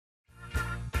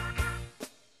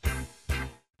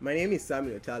My name is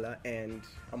Sammy Wetala and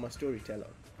I'm a storyteller.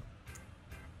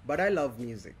 But I love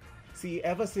music. See,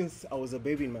 ever since I was a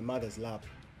baby in my mother's lap,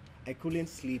 I couldn't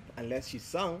sleep unless she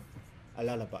sang a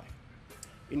lullaby.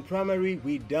 In primary,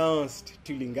 we danced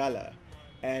to Lingala,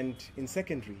 and in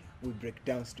secondary, we break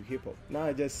dance to hip hop. Now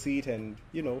I just sit and,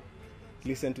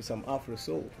 listen to some Afro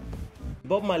soul.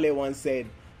 Bob Marley once said,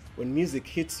 when music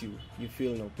hits you, you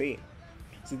feel no pain.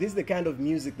 So this is the kind of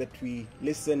music that we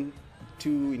listen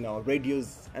to in our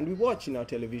radios and we watch in our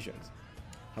televisions.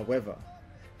 However,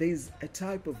 there is a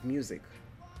type of music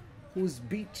whose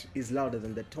beat is louder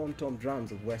than the tom-tom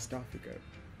drums of West Africa,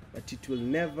 but it will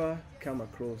never come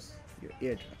across your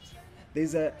eardrums.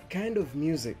 There's a kind of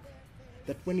music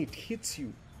that when it hits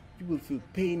you, you will feel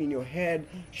pain in your head,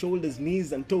 shoulders,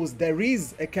 knees, and toes. There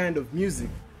is a kind of music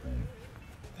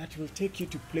that will take you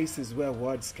to places where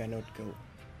words cannot go.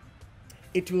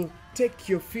 It will take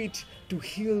your feet to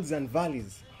hills and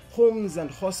valleys, homes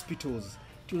and hospitals.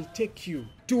 It will take you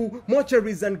to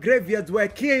mortuaries and graveyards where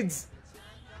kids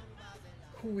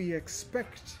who we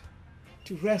expect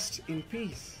to rest in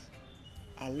peace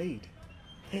are laid.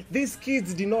 These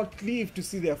kids did not live to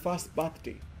see their first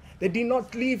birthday. They did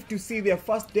not live to see their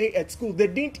first day at school. They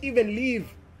didn't even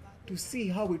live to see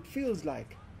how it feels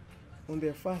like on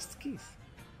their first kiss.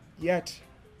 Yet,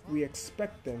 we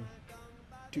expect them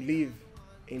to live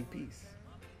in peace.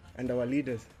 And our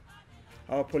leaders,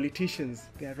 our politicians,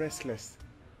 they are restless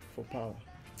for power.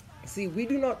 See, we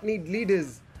do not need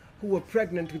leaders who are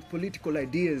pregnant with political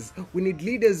ideas. We need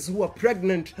leaders who are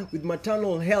pregnant with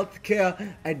maternal health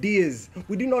care ideas.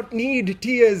 We do not need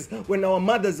tears when our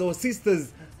mothers or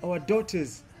sisters, our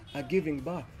daughters are giving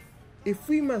birth. If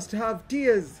we must have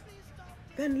tears,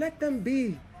 then let them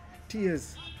be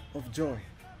tears of joy.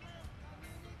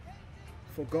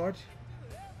 For God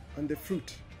and the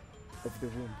fruit of the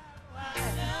womb.